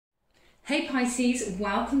Hey Pisces,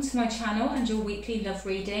 welcome to my channel and your weekly love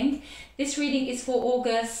reading. This reading is for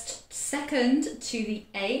August 2nd to the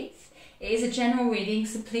 8th. It is a general reading,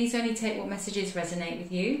 so please only take what messages resonate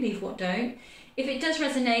with you, leave what don't. If it does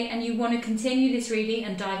resonate and you want to continue this reading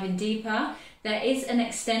and dive in deeper, there is an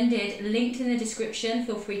extended link in the description,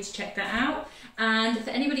 feel free to check that out. And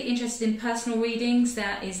for anybody interested in personal readings,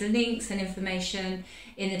 there is links and information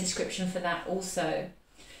in the description for that also.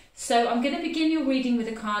 So I'm going to begin your reading with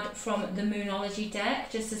a card from the Moonology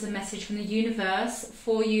deck, just as a message from the universe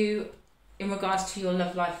for you in regards to your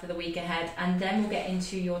love life for the week ahead, and then we'll get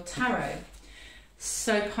into your tarot.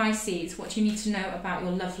 So Pisces, what do you need to know about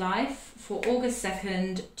your love life for August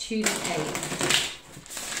 2nd to the 8th?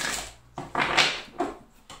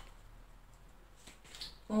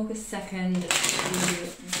 August 2nd to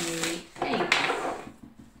the 8th.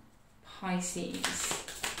 Pisces.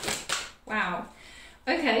 Wow.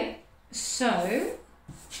 Okay, so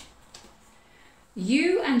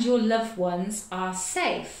you and your loved ones are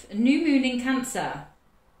safe. New moon in Cancer.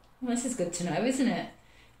 Well, this is good to know, isn't it?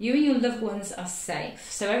 You and your loved ones are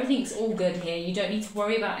safe. So everything's all good here. You don't need to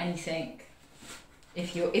worry about anything.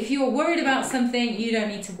 If you're worried about something, you don't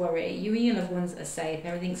need to worry. You and your loved ones are safe.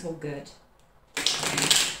 Everything's all good.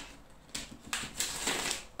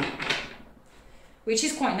 Which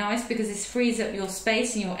is quite nice because this frees up your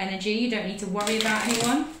space and your energy. You don't need to worry about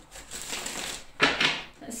anyone.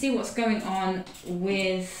 Let's see what's going on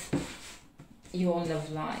with your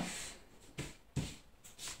love life.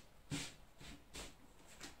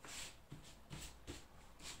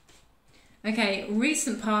 Okay,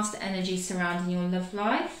 recent past energy surrounding your love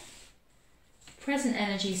life. Present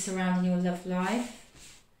energy surrounding your love life.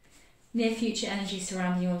 Near future energy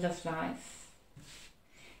surrounding your love life.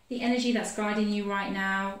 The energy that's guiding you right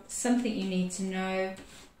now, something you need to know,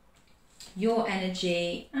 your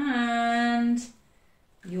energy and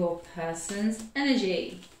your person's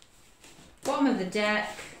energy. Bottom of the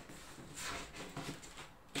deck,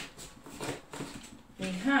 we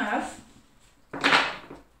have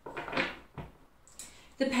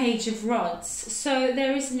the Page of Rods. So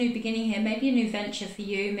there is a new beginning here, maybe a new venture for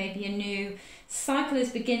you, maybe a new cycle is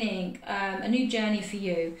beginning, a new journey for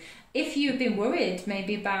you. If you've been worried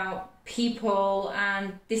maybe about people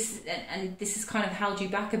and this has kind of held you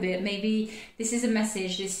back a bit, maybe this is a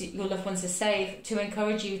message, your loved ones are safe, to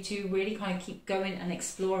encourage you to really kind of keep going and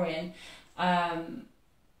exploring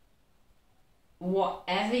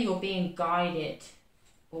whatever you're being guided,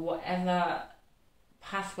 or whatever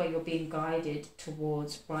pathway you're being guided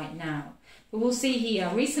towards right now. But we'll see here,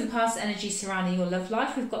 recent past energy surrounding your love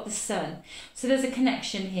life. We've got the Sun. So there's a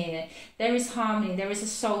connection here. There is harmony. There is a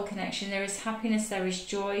soul connection. There is happiness. There is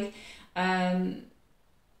joy. There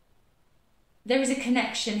is a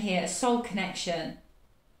connection here, a soul connection.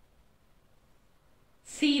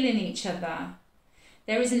 Feeling each other.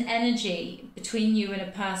 There is an energy between you and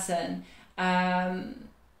a person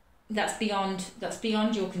that's beyond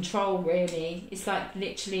your control, really. It's like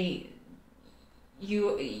literally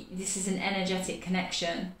this is an energetic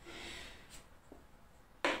connection.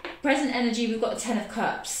 Present energy, we've got the Ten of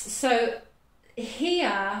Cups. So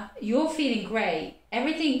here you're feeling great.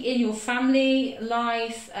 Everything in your family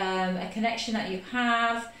life, a connection that you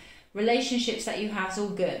have, relationships that you have is all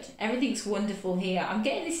good. Everything's wonderful here. I'm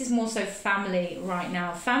getting this is more so family right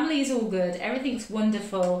now. Family is all good. Everything's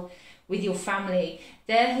wonderful with your family.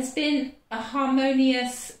 There has been a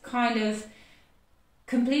harmonious kind of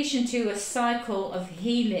completion to a cycle of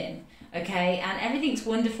healing, okay, and everything's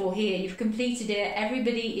wonderful here. You've completed it.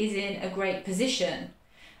 Everybody is in a great position,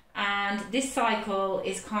 and this cycle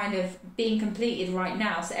is kind of being completed right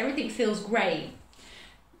now, so everything feels great.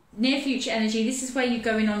 Near future energy, this is where you're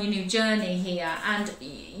going on your new journey here, and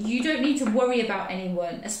you don't need to worry about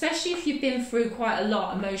anyone, especially if you've been through quite a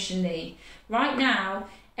lot emotionally. Right now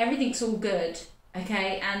everything's all good,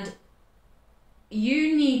 okay, and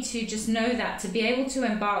you need to just know that to be able to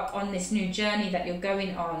embark on this new journey that you're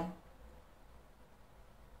going on.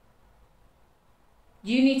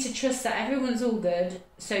 You need to trust that everyone's all good,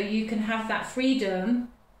 so you can have that freedom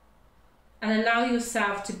and allow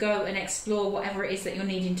yourself to go and explore whatever it is that you're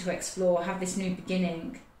needing to explore, have this new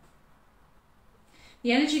beginning.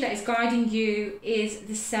 The energy that is guiding you is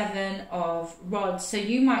the Seven of Rods. So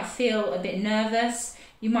you might feel a bit nervous.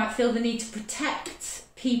 You might feel the need to protect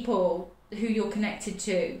people who you're connected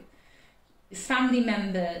to, family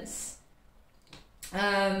members,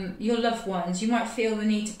 your loved ones. You might feel the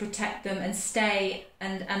need to protect them and stay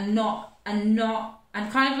and kind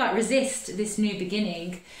of like resist this new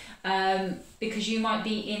beginning, because you might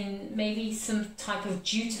be in maybe some type of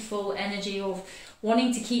dutiful energy, or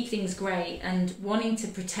wanting to keep things great and wanting to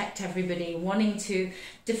protect everybody, wanting to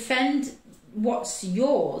defend what's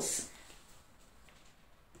yours.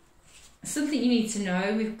 Something you need to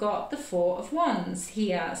know, we've got the Four of Wands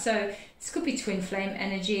here. So this could be twin flame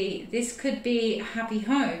energy. This could be happy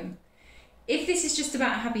home. If this is just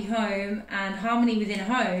about happy home and harmony within a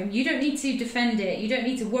home, you don't need to defend it. You don't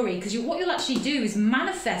need to worry, because what you'll actually do is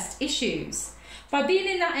manifest issues. By being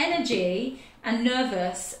in that energy and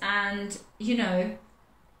nervous and, you know,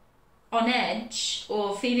 on edge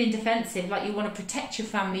or feeling defensive, like you want to protect your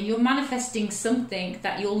family, you're manifesting something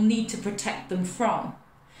that you'll need to protect them from.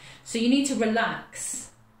 So you need to relax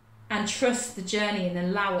and trust the journey and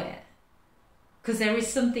allow it, because there is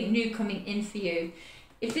something new coming in for you.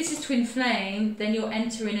 If this is twin flame, then you're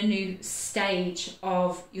entering a new stage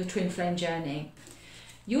of your twin flame journey.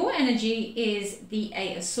 Your energy is the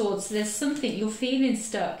Eight of Swords. So there's something, you're feeling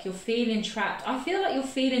stuck, you're feeling trapped. I feel like you're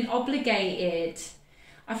feeling obligated.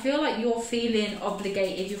 I feel like you're feeling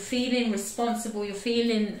obligated. You're feeling responsible. You're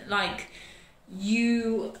feeling like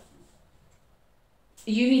you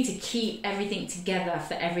need to keep everything together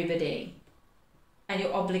for everybody. And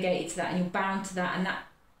you're obligated to that and you're bound to that. And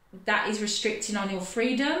that is restricting on your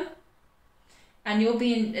freedom. And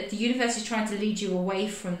the universe is trying to lead you away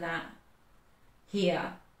from that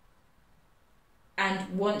here,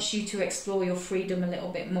 and wants you to explore your freedom a little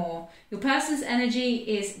bit more. Your person's energy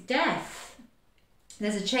is death.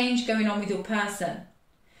 There's a change going on with your person.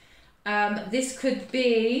 This could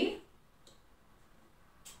be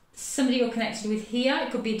somebody you're connected with here.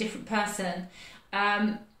 It could be a different person.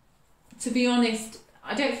 To be honest,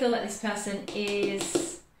 I don't feel like this person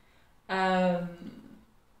is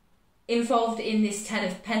involved in this Ten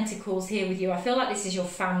of Pentacles here with you. I feel like this is your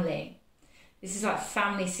family. This is like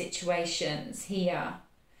family situations here,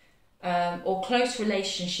 or close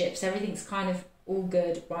relationships. Everything's kind of all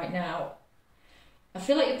good right now. I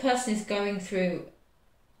feel like your person is going through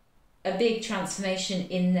a big transformation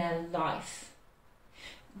in their life.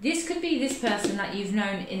 This could be this person that you've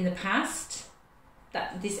known in the past,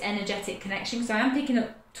 this energetic connection, because I am picking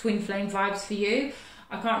up twin flame vibes for you.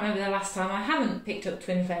 I can't remember the last time I haven't picked up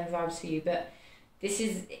twin flame vibes for you, but this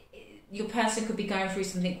is... Your person could be going through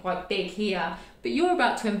something quite big here, but you're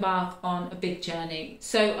about to embark on a big journey.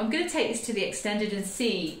 So I'm going to take this to the extended and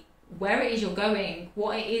see where it is you're going,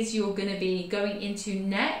 what it is you're going to be going into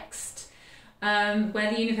next,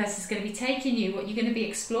 where the universe is going to be taking you, what you're going to be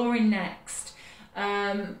exploring next.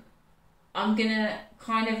 I'm going to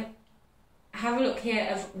kind of have a look here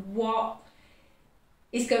of what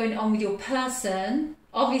is going on with your person.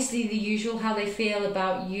 Obviously the usual, how they feel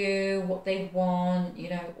about you, what they want, you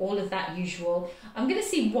know, all of that usual. I'm going to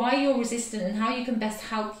see why you're resistant and how you can best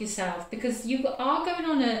help yourself, because you are going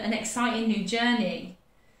on an exciting new journey.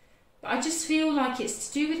 But I just feel like it's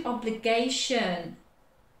to do with obligation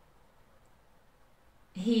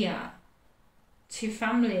here to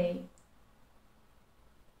family,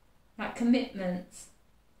 like commitments,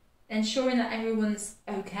 ensuring that everyone's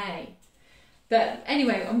okay. But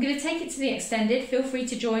anyway, I'm going to take it to the extended. Feel free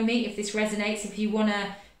to join me if this resonates, if you want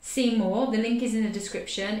to see more. The link is in the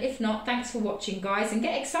description. If not, thanks for watching, guys. And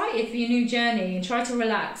get excited for your new journey and try to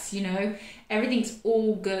relax, you know. Everything's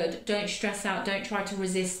all good. Don't stress out. Don't try to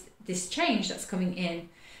resist this change that's coming in.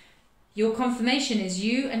 Your confirmation is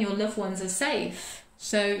you and your loved ones are safe.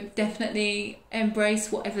 So definitely embrace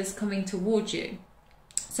whatever's coming towards you.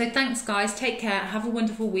 So thanks, guys. Take care. Have a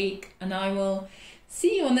wonderful week. And I will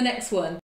see you on the next one.